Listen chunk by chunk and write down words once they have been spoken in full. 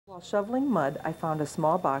While shoveling mud, I found a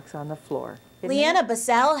small box on the floor. Leanna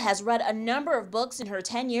Basel has read a number of books in her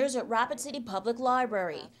 10 years at Rapid City Public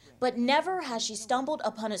Library, but never has she stumbled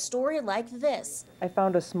upon a story like this. I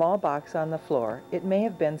found a small box on the floor. It may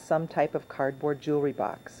have been some type of cardboard jewelry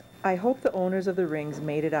box. I hope the owners of the rings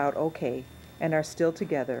made it out okay and are still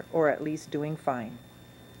together, or at least doing fine.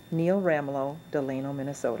 Neil Ramlow, Delano,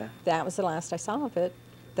 Minnesota. That was the last I saw of it.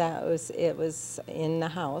 It was in the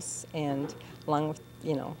house, and along with,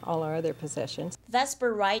 all our other possessions.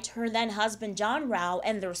 Vesper Wright, her then husband John Rao,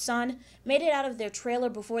 and their son made it out of their trailer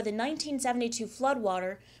before the 1972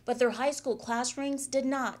 floodwater, but their high school class rings did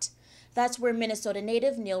not. That's where Minnesota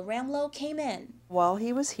native Neil Ramlow came in. While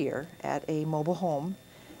he was here at a mobile home,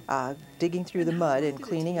 digging through the mud and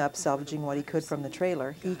cleaning up, salvaging what he could from the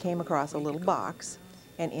trailer, he came across a little box,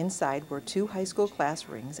 and inside were 2 high school class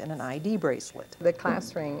rings and an ID bracelet. The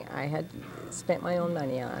class ring I had spent my own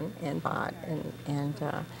money on and bought, and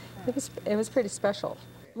it was pretty special.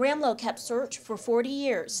 Ramlow kept search for 40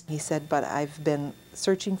 years. He said, but I've been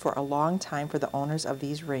searching for a long time for the owners of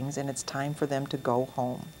these rings, and it's time for them to go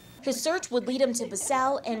home. His search would lead him to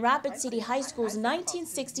Basel and Rapid City High School's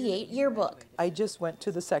 1968 yearbook. I just went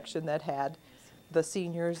to the section that had the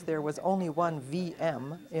seniors. There was only one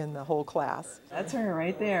VM in the whole class. That's her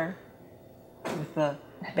right there, with the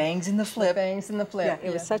bangs in the flip. Bangs in the flip. Yeah.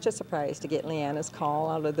 It was such a surprise to get Leanna's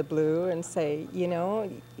call out of the blue and say,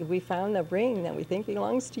 we found the ring that we think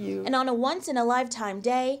belongs to you. And on a once-in-a-lifetime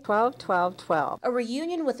day, 12-12-12. a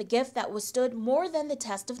reunion with a gift that withstood more than the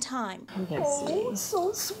test of time. Oh,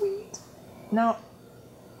 so sweet. Now,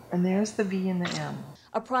 and there's the V and the M.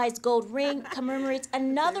 A prized gold ring commemorates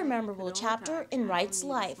another memorable chapter in Wright's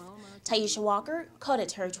life. Taisha Walker, Coda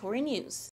Territory News.